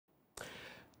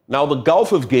Now, the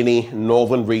Gulf of Guinea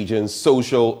Northern Region's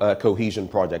Social Cohesion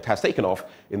Project has taken off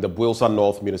in the Builsa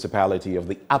North Municipality of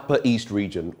the Upper East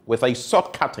Region with a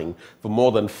sod cutting for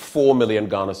more than 4 million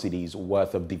Ghana cedis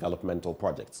worth of developmental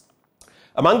projects.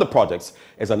 Among the projects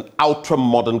is an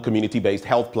ultra-modern community-based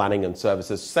health planning and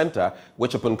services center,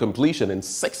 which upon completion in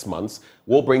 6 months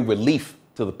will bring relief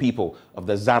to the people of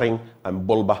the Zaring and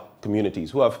Bulba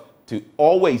communities who have to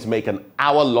always make an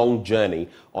hour-long journey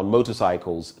on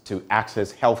motorcycles to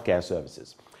access healthcare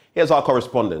services. Here's our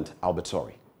correspondent, Albert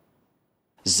Sori.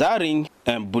 Zaring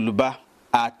and Bulba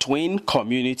are twin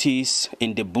communities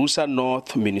in the Builsa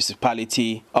North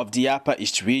Municipality of the Upper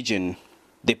East Region.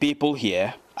 The people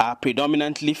here are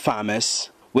predominantly farmers,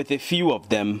 with a few of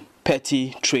them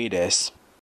petty traders.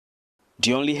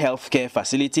 The only healthcare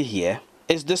facility here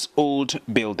is this old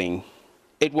building.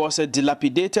 It was a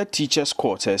dilapidated teacher's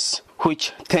quarters,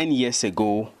 which 10 years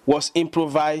ago was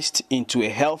improvised into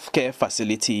a healthcare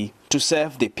facility to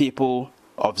serve the people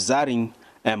of Zaring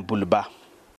and Bulba.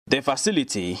 The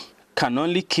facility can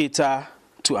only cater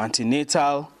to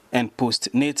antenatal and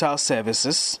postnatal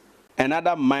services and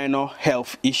other minor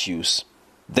health issues.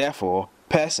 Therefore,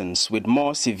 persons with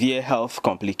more severe health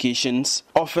complications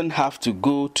often have to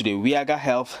go to the Wiaga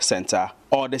Health Center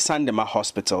or the Sandema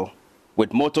Hospital.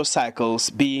 With motorcycles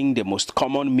being the most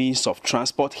common means of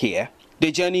transport here, the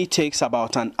journey takes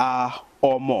about an hour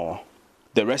or more.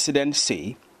 The residents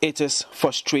say it is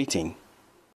frustrating.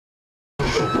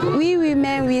 We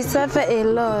women, we suffer a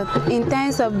lot in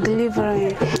terms of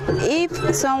delivering.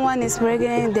 If someone is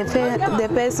pregnant, the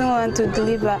person wants to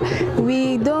deliver,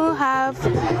 we don't have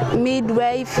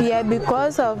midwife here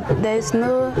because of there's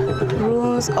no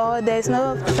rooms or there's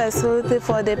no facility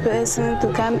for the person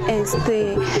to come and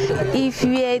stay. If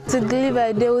we are to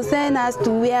deliver, they will send us to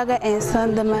Wiaga and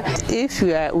Sandema. If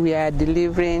we are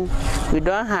delivering, we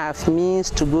don't have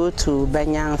means to go to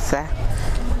Banyansa.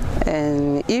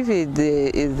 And if it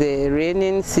is the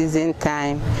raining season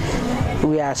time,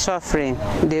 we are suffering.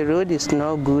 The road is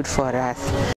not good for us.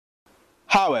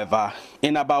 However,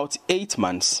 in about 8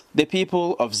 months, the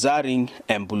people of Zaring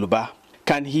and Bulba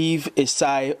can heave a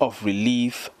sigh of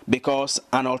relief because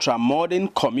an ultra-modern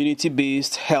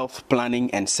community-based health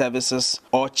planning and services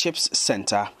or CHIPS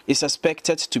center is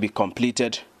expected to be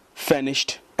completed,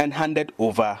 furnished, and handed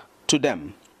over to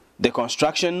them. The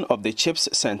construction of the CHIPS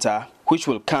center, which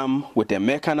will come with a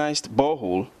mechanized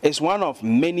borehole, is one of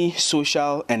many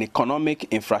social and economic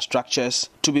infrastructures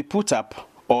to be put up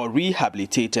or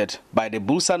rehabilitated by the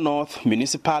Builsa North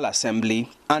Municipal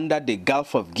Assembly under the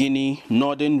Gulf of Guinea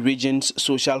Northern Region's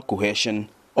Social Cohesion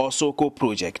or SOCO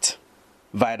Project.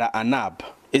 Vida Anab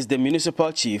is the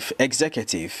municipal chief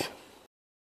executive.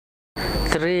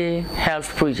 3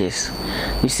 health projects.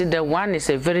 You see, the one is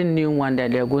a very new one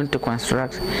that they are going to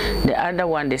construct. The other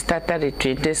one, they started in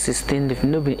 2016. They've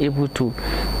not been able to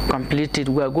complete it.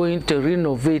 We are going to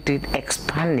renovate it,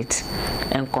 expand it,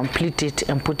 and complete it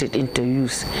and put it into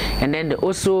use. And then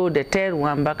also the third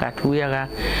one back at Wiaga,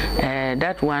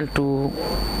 that one too,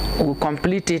 we'll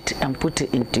complete it and put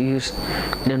it into use.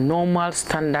 The normal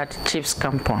standard CHIPS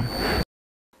compound.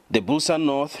 The Builsa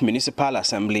North Municipal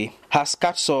Assembly has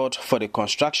cut sod for the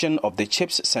construction of the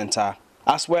CHIPS Center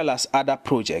as well as other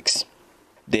projects.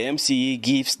 The MCE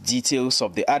gives details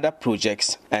of the other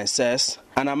projects and says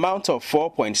an amount of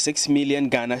 4.6 million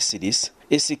Ghana cedis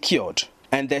is secured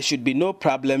and there should be no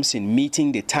problems in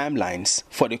meeting the timelines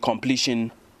for the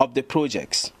completion of the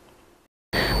projects.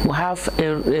 We have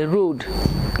a road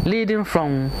leading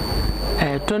from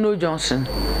Tono Johnson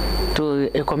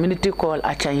to a community called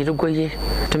Achanyirugoye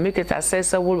to make it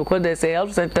accessible because there's a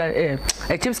health center,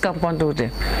 a CHIPS compound over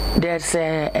there. There's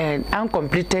an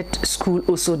uncompleted school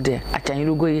also there,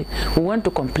 Achanyirugoye. We want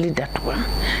to complete that one.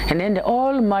 And then the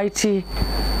almighty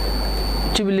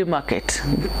Jubilee Market,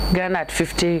 Ghana at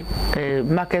 50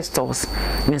 market stores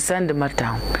in Sandema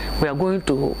town. We are going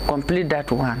to complete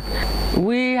that one.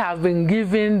 We have been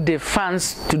given the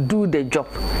funds to do the job.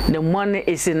 The money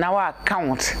is in our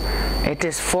account. It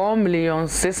is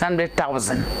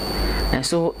 4,600,000. And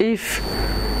so if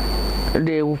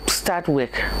they start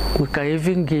work, we can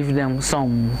even give them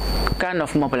some kind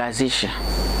of mobilization.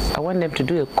 I want them to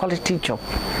do a quality job.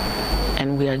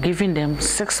 And we are giving them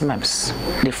 6 months.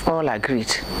 They've all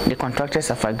agreed. The contractors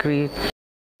have agreed.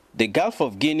 The Gulf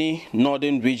of Guinea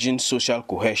Northern Region Social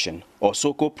Cohesion or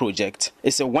SOCO Project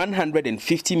is a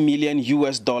 $150 million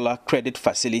credit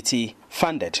facility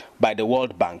funded by the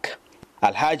World Bank.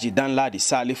 Alhaji Danladi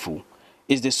Salifu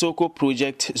is the SOCO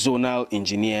Project Zonal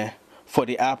Engineer for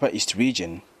the Upper East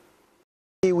Region.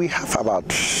 We have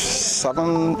about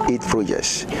 7-8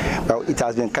 projects. Well, it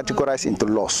has been categorized into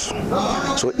lots.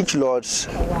 So each lot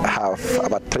have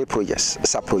about 3 projects,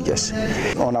 sub-projects.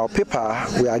 On our paper,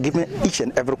 we are giving each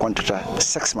and every contractor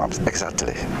 6 months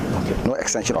exactly. No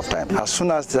extension of time. As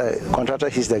soon as the contractor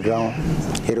hits the ground,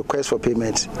 he requests for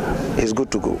payment, he's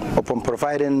good to go, upon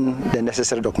providing the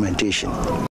necessary documentation.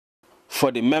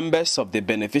 For the members of the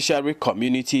beneficiary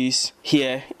communities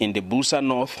here in the Builsa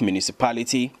North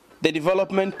Municipality, the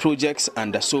development projects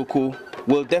under SOCO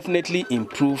will definitely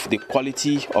improve the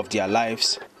quality of their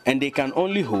lives, and they can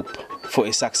only hope for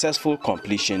a successful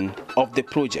completion of the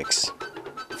projects.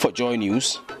 For Joy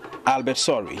News, Albert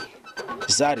Sori,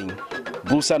 Zaring,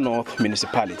 Builsa North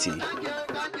Municipality.